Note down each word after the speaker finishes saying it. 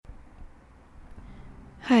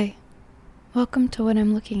Hi, welcome to What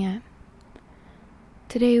I'm Looking At.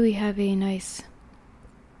 Today we have a nice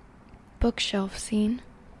bookshelf scene.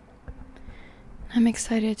 I'm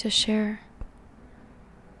excited to share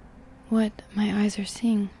what my eyes are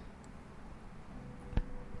seeing.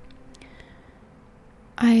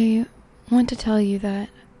 I want to tell you that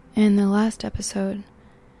in the last episode,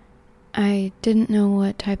 I didn't know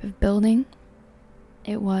what type of building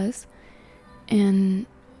it was, and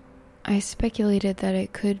I speculated that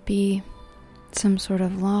it could be some sort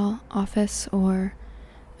of law office or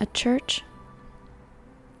a church.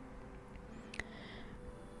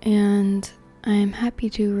 And I'm happy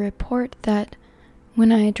to report that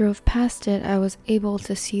when I drove past it, I was able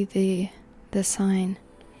to see the sign,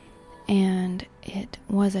 and it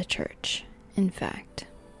was a church, in fact.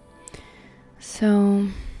 So,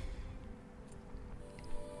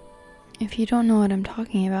 if you don't know what I'm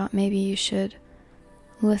talking about, maybe you should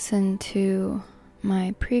listen to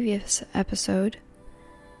my previous episode,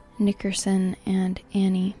 Nickerson and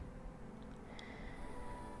Annie.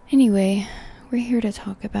 Anyway, we're here to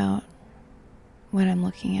talk about what I'm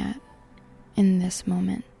looking at in this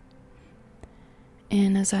moment.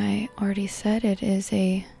 And as I already said, it is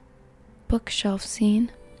a bookshelf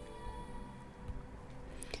scene.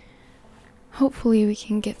 Hopefully we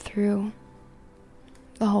can get through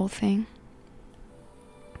the whole thing.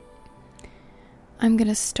 I'm going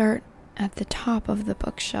to start at the top of the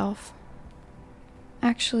bookshelf.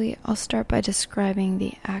 Actually, I'll start by describing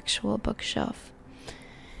the actual bookshelf.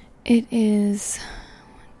 It is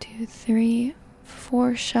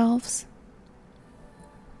 4 shelves.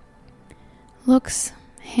 Looks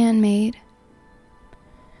handmade,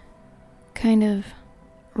 kind of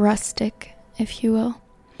rustic, if you will.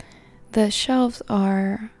 The shelves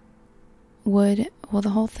are wood. Well, the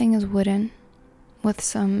whole thing is wooden with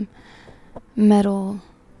some metal,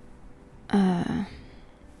 what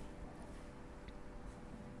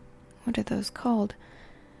are those called?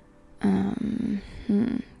 There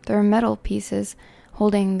are metal pieces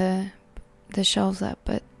holding the shelves up,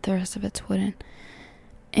 but the rest of it's wooden.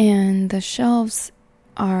 And the shelves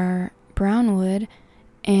are brown wood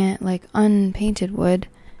and like unpainted wood,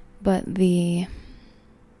 but the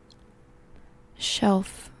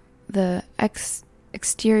shelf, the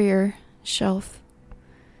exterior shelf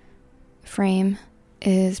frame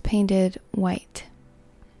is painted white.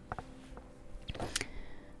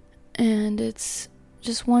 And it's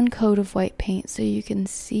just one coat of white paint, so you can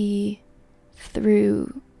see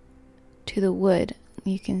through to the wood.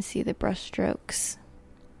 You can see the brush strokes.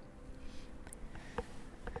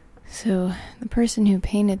 So the person who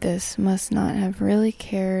painted this must not have really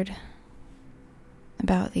cared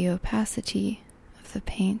about the opacity of the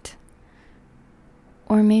paint.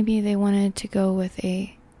 Or maybe they wanted to go with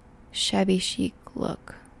a shabby chic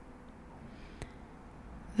look.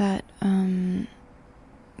 That's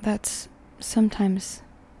sometimes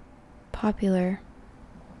popular,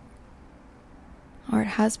 or it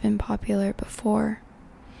has been popular before.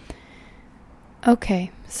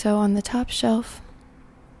 Okay, so on the top shelf,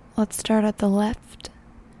 let's start at the left.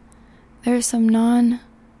 There are some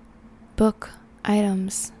non-book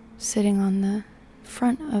items sitting on the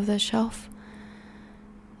front of the shelf,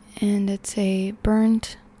 and it's a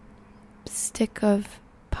burned stick of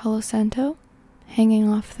Palo Santo hanging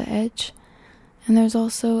off the edge, and there's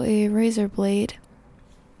also a razor blade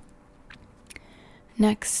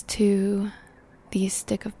next to the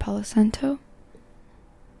stick of Palo Santo.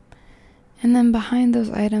 And then behind those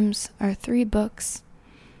items are 3 books.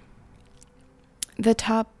 The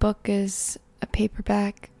top book is a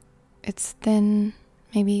paperback. It's thin,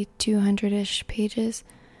 maybe 200-ish pages.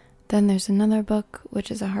 Then there's another book, which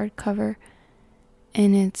is a hardcover,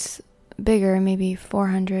 and it's bigger, maybe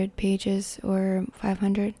 400 pages or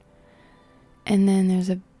 500. And then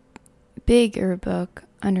there's a bigger book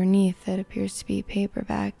underneath that appears to be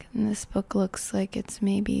paperback, and this book looks like it's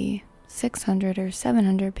maybe 600 or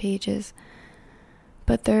 700 pages,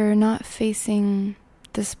 but they're not facing,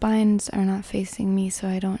 the spines are not facing me, so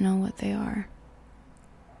I don't know what they are.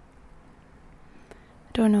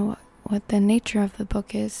 I don't know what the nature of the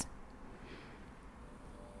book is.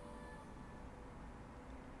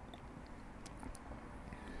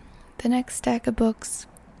 The next stack of books,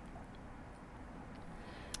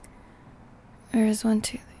 there's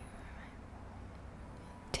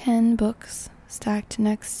 10 books stacked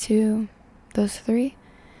next to those 3,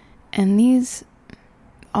 and these,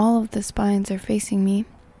 all of the spines are facing me,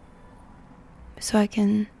 so I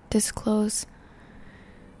can disclose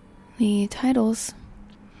the titles.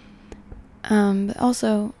 But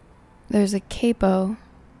also, there's a capo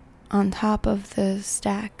on top of the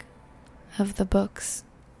stack of the books.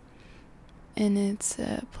 and it's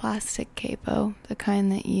a plastic capo, the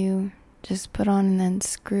kind that you just put on and then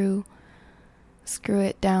screw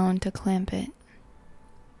it down to clamp it.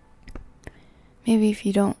 Maybe if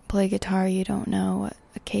you don't play guitar, you don't know what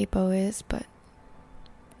a capo is, but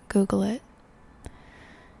Google it.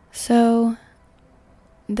 So,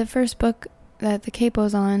 the first book that the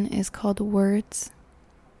capo's on is called Words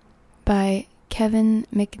by Kevin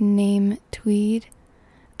McName Tweed.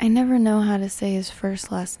 I never know how to say his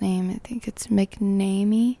last name. I think it's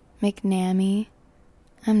McNamee.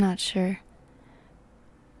 I'm not sure.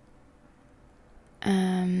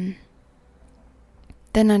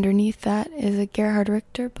 Then underneath that is a Gerhard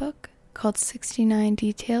Richter book called 69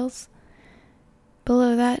 Details.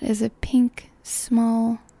 Below that is a pink,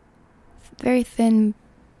 small, very thin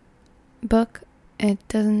book. It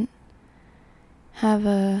doesn't have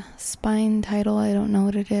a spine title. I don't know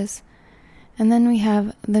what it is. And then we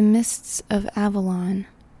have The Mists of Avalon.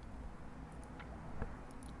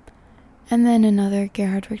 And then another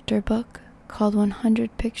Gerhard Richter book called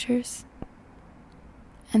 100 Pictures.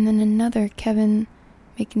 And then another Kevin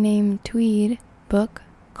McName Tweed book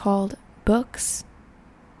called Books.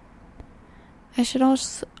 I should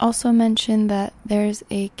also mention that there's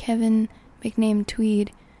a Kevin McName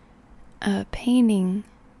Tweed painting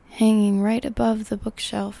hanging right above the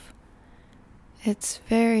bookshelf. It's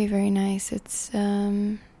very, very nice. It's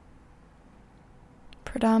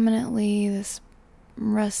predominantly this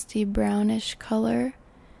rusty brownish color.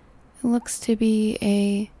 It looks to be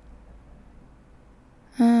a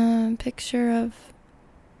picture of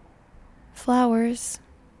flowers.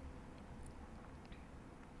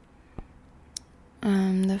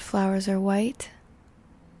 The flowers are white,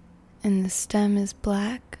 and the stem is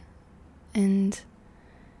black, and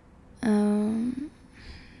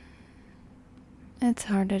it's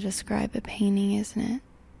hard to describe a painting, isn't it?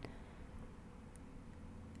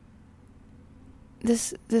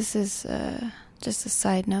 This is just a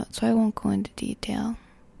side note, so I won't go into detail.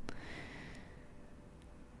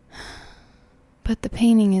 But the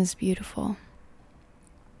painting is beautiful.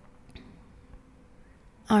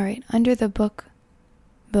 Alright, under the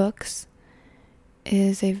books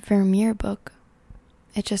is a Vermeer book.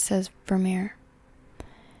 It just says Vermeer.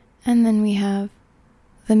 And then we have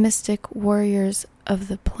The Mystic Warriors of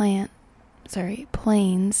the Plains.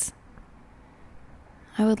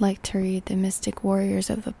 I would like to read The Mystic Warriors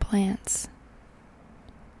of the Plants.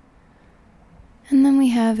 And then we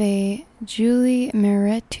have a Julie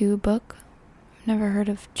Mehretu book. I've never heard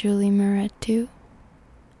of Julie Mehretu.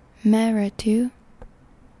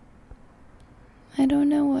 I don't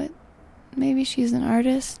know what. Maybe she's an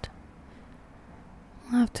artist.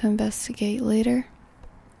 I'll have to investigate later.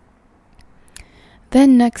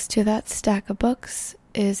 Then next to that stack of books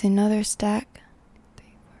is another stack. 3,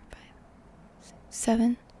 4, 5, 6,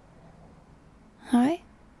 7. Hi.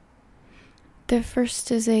 The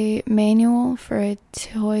first is a manual for a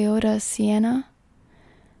Toyota Sienna.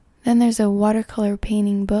 Then there's a watercolor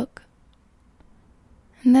painting book.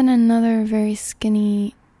 And then another very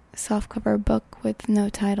skinny softcover book with no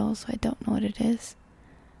title, so I don't know what it is.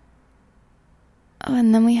 Oh,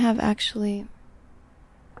 and then we have actually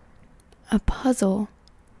a puzzle.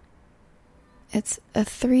 It's a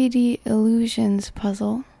 3D illusions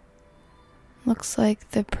puzzle. Looks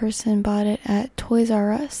like the person bought it at Toys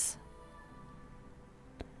R Us.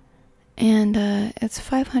 And it's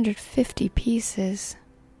 550 pieces.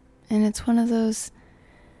 And it's one of those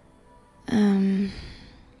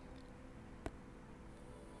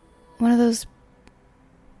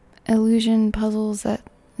illusion puzzles that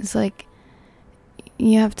is like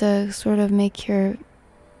you have to sort of make your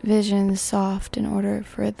vision soft in order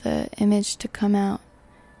for the image to come out.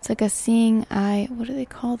 It's like a seeing eye. What do they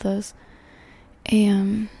call those?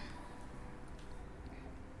 I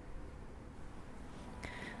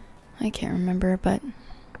can't remember, but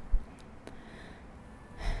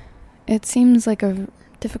it seems like a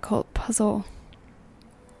difficult puzzle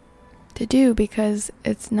to do because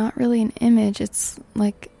it's not really an image, it's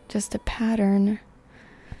like just a pattern.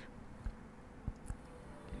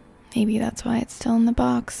 Maybe that's why it's still in the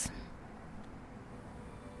box.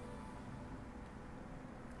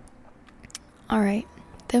 Alright,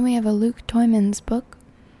 then we have a Luke Toymans book.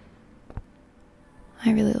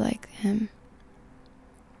 I really like him.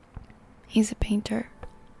 He's a painter.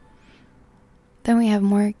 Then we have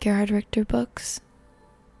more Gerhard Richter books.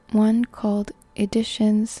 One called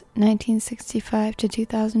Editions 1965 to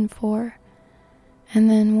 2004. And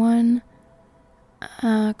then one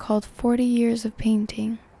called 40 Years of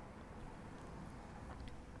Painting.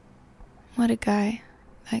 What a guy,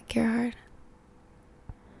 that Gerhard.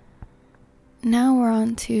 Now we're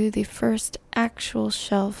on to the first actual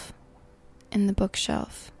shelf in the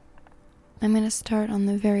bookshelf. I'm going to start on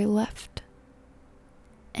the very left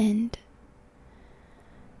end.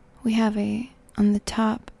 We have on the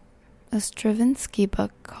top, a Stravinsky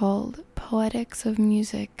book called Poetics of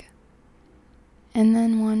Music, and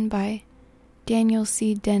then one by Daniel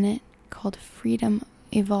C. Dennett called Freedom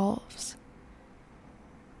Evolves,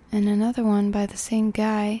 and another one by the same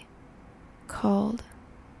guy called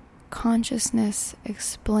Consciousness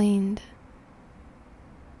Explained.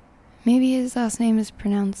 Maybe his last name is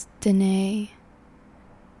pronounced Dene.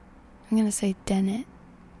 I'm going to say Dennett.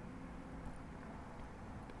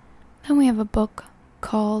 Then we have a book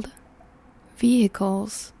called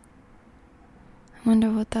Vehicles. I wonder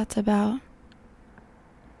what that's about.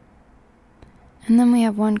 And then we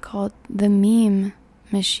have one called The Meme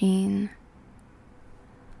Machine.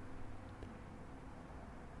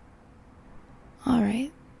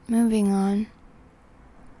 Alright, moving on.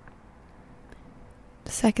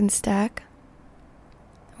 The second stack,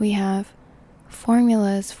 we have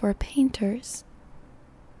Formulas for Painters.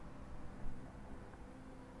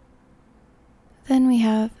 Then we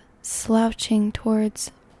have Slouching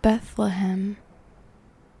Towards Bethlehem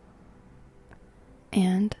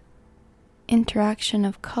and Interaction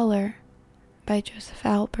of Color by Joseph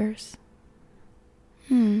Albers.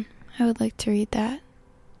 I would like to read that.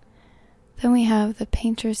 Then we have The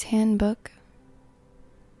Painter's Handbook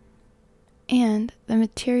and The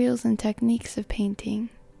Materials and Techniques of Painting.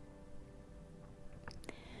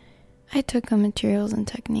 I took a Materials and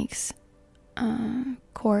Techniques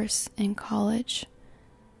course in college,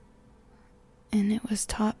 and it was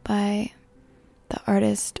taught by the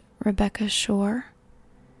artist Rebecca Shore.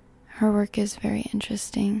 Her work is very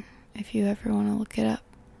interesting if you ever want to look it up.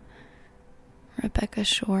 Rebecca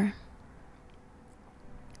Shore.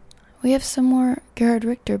 We have some more Gerhard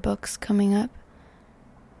Richter books coming up.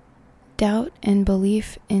 Doubt and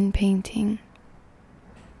Belief in Painting.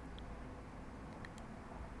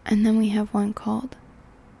 And then we have one called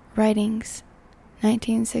Writings,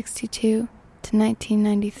 1962 to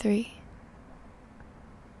 1993.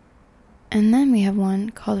 And then we have one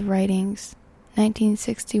called Writings,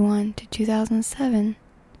 1961 to 2007.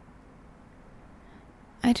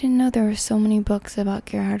 I didn't know there were so many books about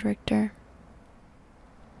Gerhard Richter.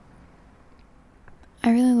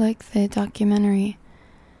 I really like the documentary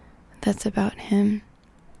that's about him.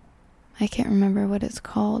 I can't remember what it's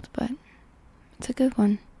called, but it's a good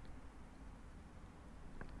one.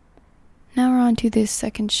 Now we're on to this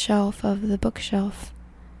second shelf of the bookshelf,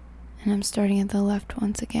 and I'm starting at the left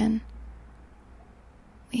once again.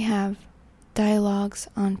 We have Dialogues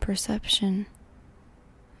on Perception.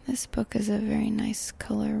 This book is a very nice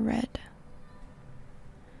color red.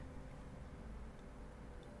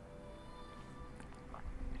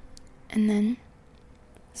 And then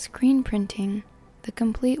Screen Printing, the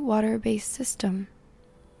Complete Water-Based System.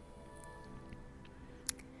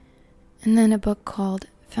 And then a book called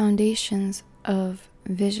Foundations of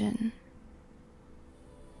Vision.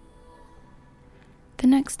 The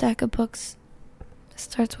next stack of books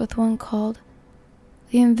starts with one called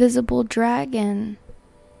The Invisible Dragon.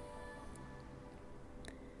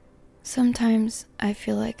 Sometimes I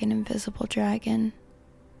feel like an invisible dragon,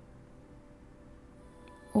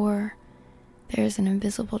 or there's an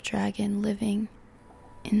invisible dragon living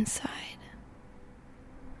inside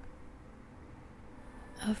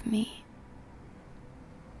of me.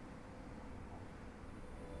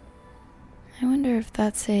 I wonder if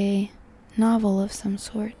that's a novel of some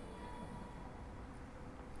sort.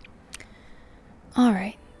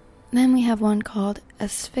 Alright, then we have one called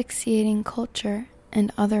Asphyxiating Culture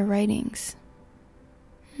and Other Writings.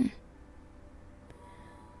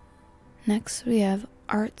 Next we have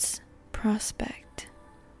Art's Prospect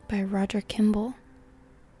by Roger Kimball.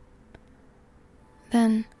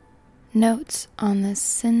 Then Notes on the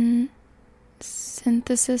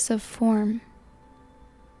Synthesis of Form.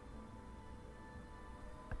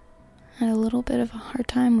 I had a little bit of a hard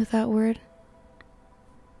time with that word.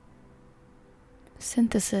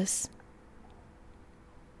 Synthesis.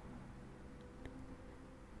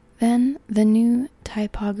 Then The New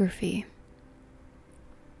Typography.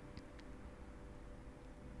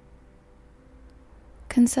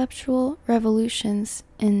 Conceptual Revolutions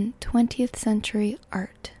in 20th Century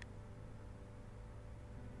Art.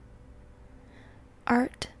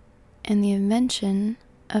 Art and the Invention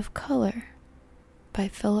of Color by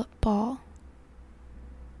Philip Ball.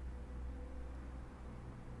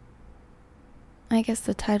 I guess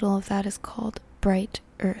the title of that is called Bright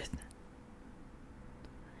Earth.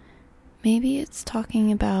 Maybe it's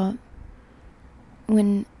talking about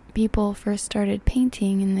when people first started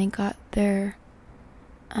painting and they got their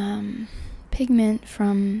pigment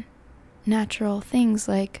from natural things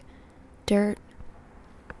like dirt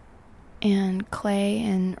and clay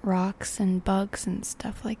and rocks and bugs and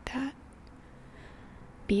stuff like that.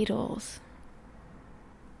 Beetles.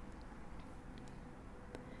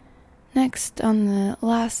 Next, on the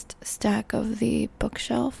last stack of the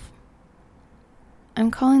bookshelf,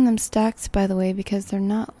 I'm calling them stacks, by the way, because they're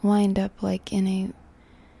not lined up like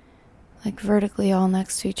vertically all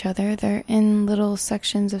next to each other. They're in little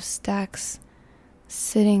sections of stacks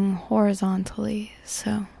sitting horizontally,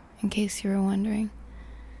 so in case you were wondering.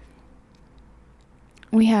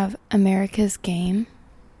 We have America's Game.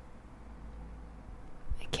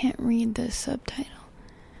 I can't read the subtitle.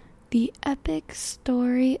 The epic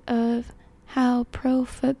story of how pro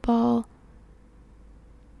football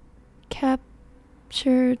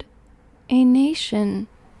captured a nation.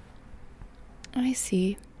 I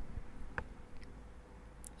see.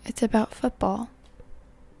 It's about football.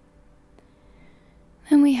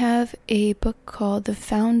 Then we have a book called The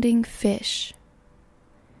Founding Fish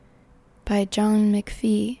by John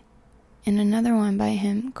McPhee, and another one by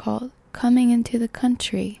him called Coming into the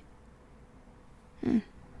Country.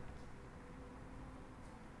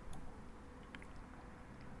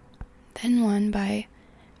 Then one by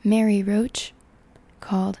Mary Roach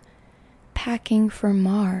called Packing for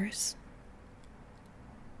Mars.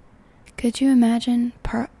 Could you imagine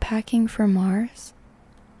packing for Mars?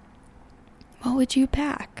 What would you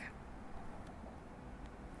pack?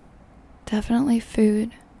 Definitely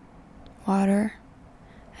food, water.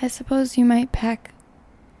 I suppose you might pack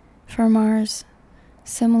for Mars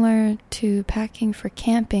similar to packing for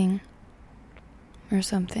camping or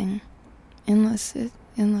something, unless it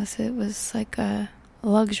was like a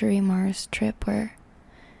luxury Mars trip where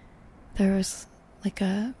there was like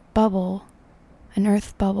a bubble, an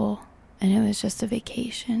Earth bubble, and it was just a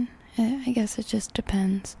vacation. I guess it just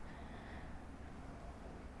depends.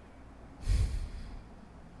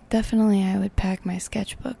 Definitely I would pack my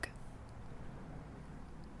sketchbook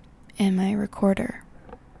and my recorder.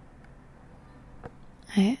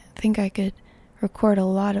 I think I could record a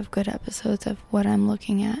lot of good episodes of what I'm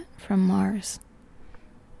looking at from Mars.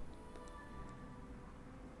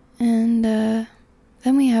 And then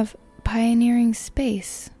we have Pioneering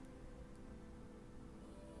Space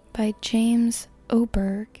by James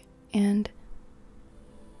Oberg and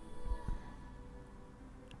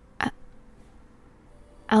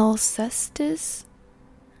Alcestis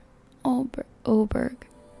Oberg.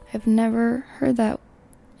 I've never heard that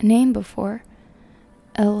name before.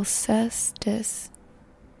 Alcestis.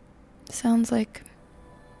 Sounds like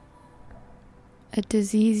a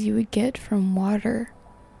disease you would get from water,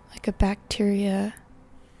 like a bacteria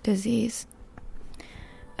disease.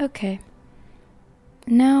 Okay.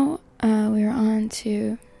 Now we're on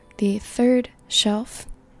to the third shelf.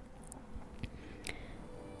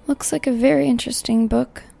 Looks like a very interesting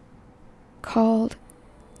book called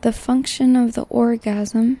The Function of the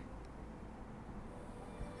Orgasm.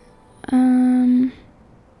 I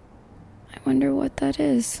wonder what that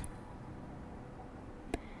is.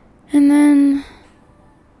 And then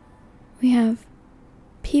we have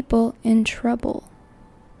People in Trouble.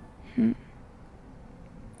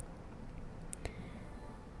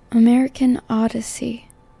 American Odyssey,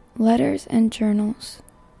 Letters and Journals,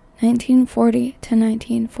 1940 to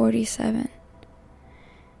 1947.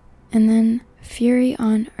 And then Fury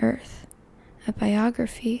on Earth, a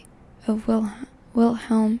biography of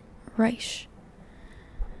Wilhelm Reich.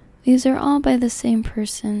 These are all by the same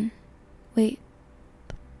person. Wait,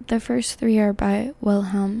 the first three are by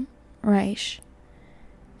Wilhelm Reich.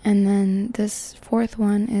 And then this fourth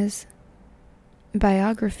one is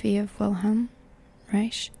biography of Wilhelm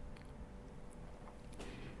Reich.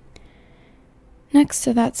 Next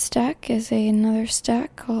to that stack is another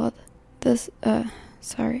stack called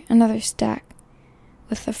another stack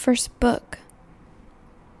with the first book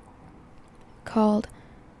called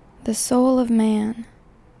The Soul of Man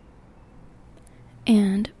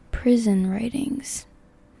and Prison Writings.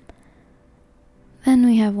 Then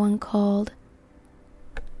we have one called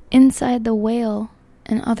Inside the Whale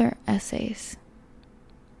and Other Essays.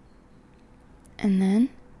 And then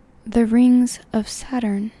The Rings of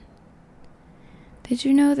Saturn. Did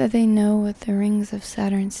you know that they know what the rings of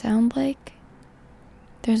Saturn sound like?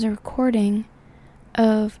 There's a recording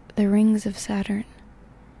of the rings of Saturn,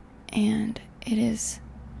 and it is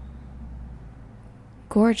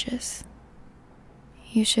gorgeous.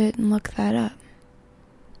 You should look that up.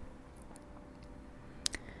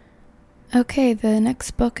 Okay, the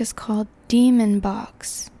next book is called Demon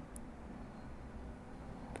Box.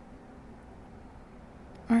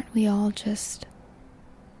 Aren't we all just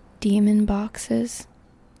demon boxes?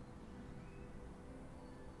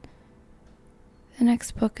 The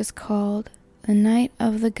next book is called The Night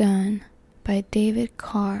of the Gun by David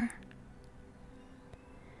Carr.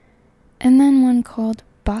 And then one called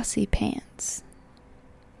Bossy Pants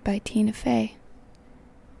by Tina Fey.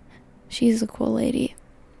 She's a cool lady.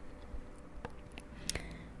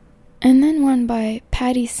 And then one by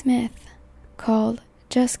Patti Smith called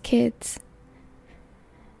Just Kids.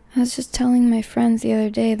 I was just telling my friends the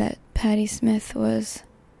other day that Patti Smith was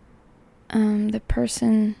the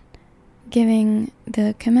person giving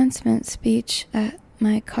the commencement speech at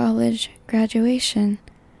my college graduation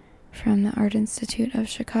from the Art Institute of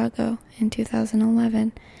Chicago in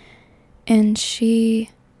 2011. And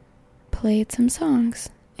she played some songs,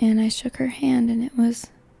 and I shook her hand, and it was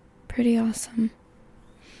pretty awesome.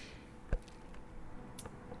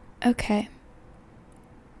 Okay.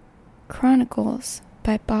 Chronicles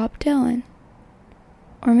by Bob Dylan.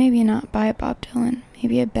 Or maybe not by Bob Dylan,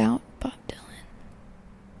 maybe about Bob Dylan.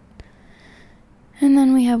 And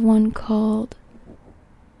then we have one called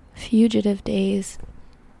Fugitive Days.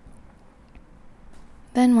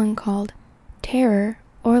 Then one called Terror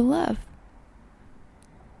or Love.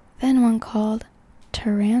 Then one called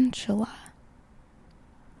Tarantula,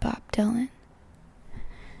 Bob Dylan.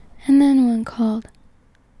 And then one called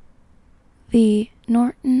The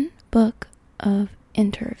Norton Book of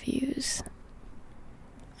Interviews.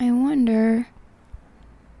 I wonder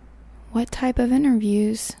what type of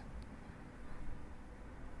interviews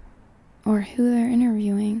or who they're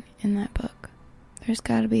interviewing in that book. There's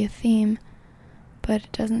got to be a theme, but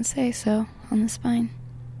it doesn't say so on the spine.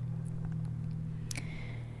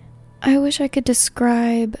 I wish I could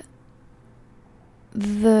describe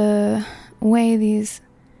the way these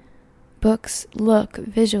books look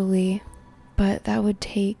visually, but that would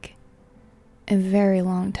take a very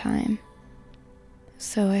long time.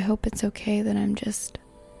 So I hope it's okay that I'm just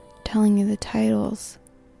telling you the titles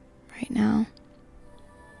right now.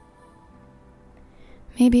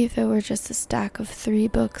 Maybe if it were just a stack of 3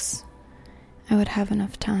 books, I would have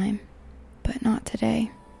enough time, but not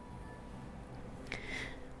today.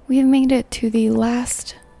 We have made it to the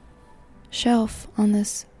last shelf on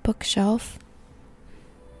this bookshelf,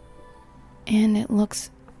 and it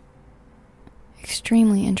looks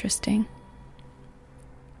extremely interesting.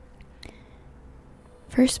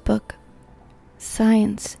 First book,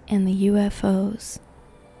 Science and the UFOs.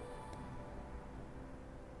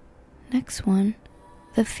 Next one,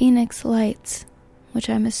 The Phoenix Lights, which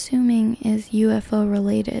I'm assuming is UFO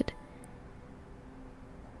related.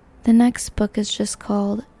 The next book is just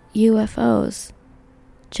called UFOs.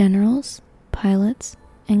 Generals, pilots,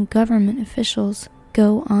 and government officials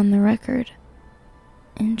go on the record.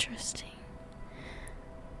 Interesting.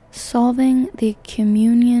 Solving the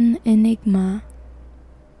Communion Enigma.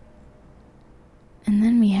 And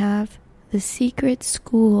then we have The Secret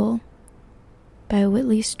School by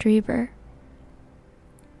Whitley Strieber.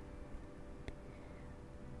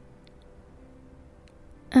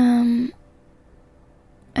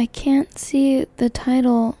 I can't see the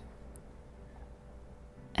title.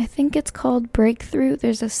 I think it's called Breakthrough.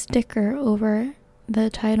 There's a sticker over the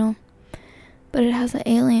title, but it has an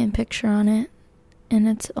alien picture on it, and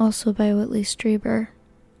it's also by Whitley Strieber.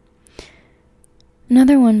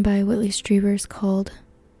 Another one by Whitley Strieber is called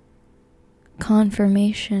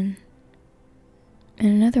Confirmation, and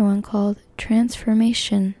another one called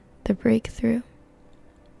Transformation, the Breakthrough.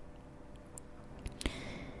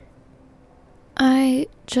 I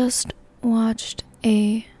just watched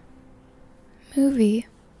a movie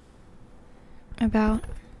about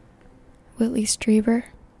Whitley Strieber.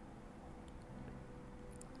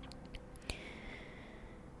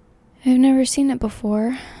 I've never seen it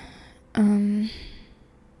before.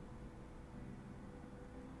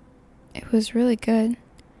 It was really good.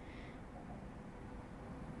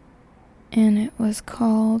 And it was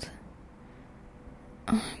called...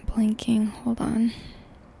 I'm blanking. Hold on.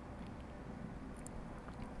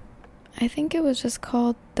 I think it was just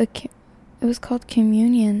called it was called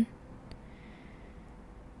Communion.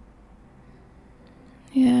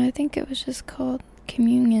 Yeah, I think it was just called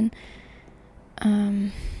Communion.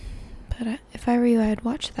 But if I were you, I'd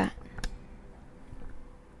watch that.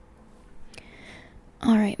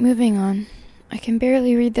 Alright, moving on. I can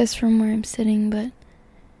barely read this from where I'm sitting, but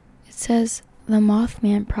it says The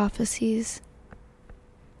Mothman Prophecies.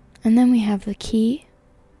 And then we have The Key.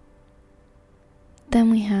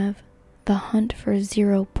 Then we have The Hunt for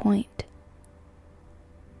Zero Point.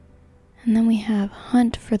 And then we have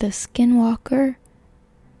Hunt for the Skinwalker,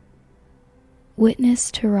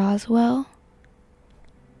 Witness to Roswell,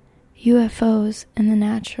 UFOs and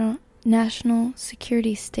the National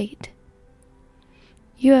Security State.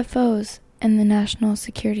 UFOs and the National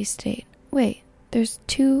Security State. Wait, there's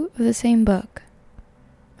two of the same book.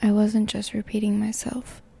 I wasn't just repeating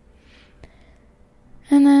myself.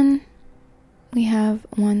 And then we have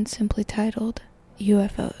one simply titled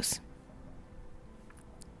UFOs.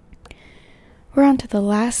 We're on to the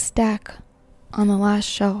last stack on the last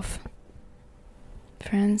shelf,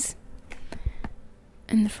 friends.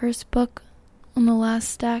 And the first book on the last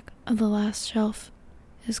stack of the last shelf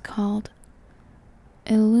is called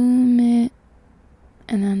Illumit,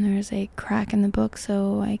 and then there's a crack in the book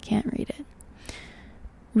so I can't read it.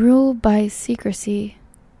 Rule by Secrecy.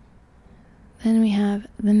 Then we have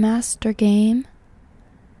The Master Game.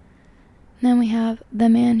 Then we have The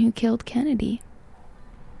Man Who Killed Kennedy.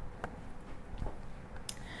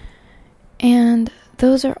 And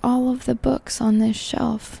those are all of the books on this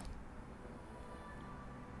shelf.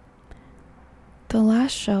 The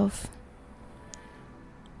last shelf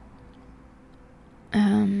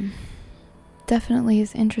definitely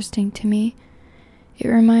is interesting to me. It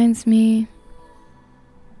reminds me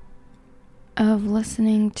of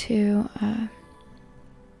listening to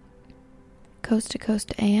Coast to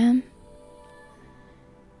Coast AM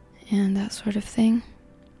and that sort of thing.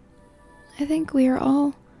 I think we are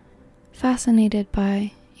all fascinated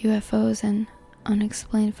by UFOs and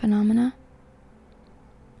unexplained phenomena.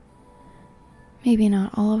 Maybe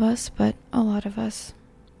not all of us, but a lot of us.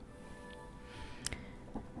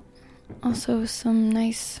 Also, some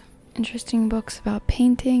nice, interesting books about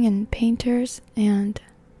painting and painters, and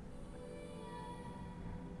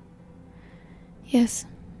yes,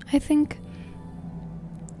 I think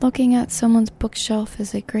looking at someone's bookshelf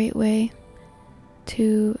is a great way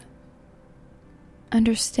to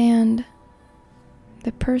understand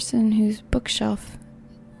the person whose bookshelf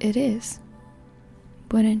it is.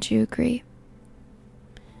 Wouldn't you agree?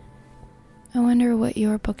 I wonder what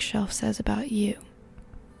your bookshelf says about you,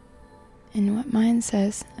 and what mine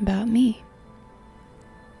says about me.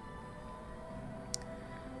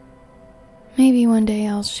 Maybe one day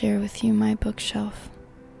I'll share with you my bookshelf,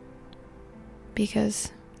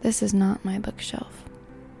 because this is not my bookshelf.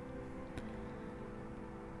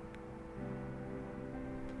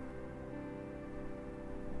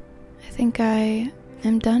 I think I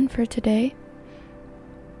am done for today.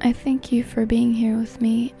 I thank you for being here with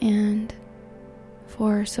me and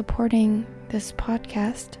for supporting this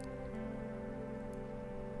podcast.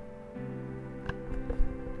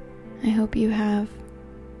 I hope you have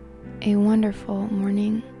a wonderful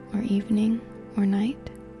morning or evening or night,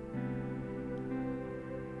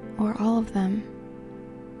 or all of them.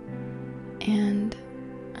 And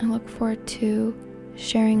I look forward to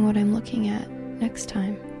sharing what I'm looking at next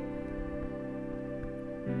time.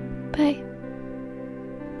 Bye.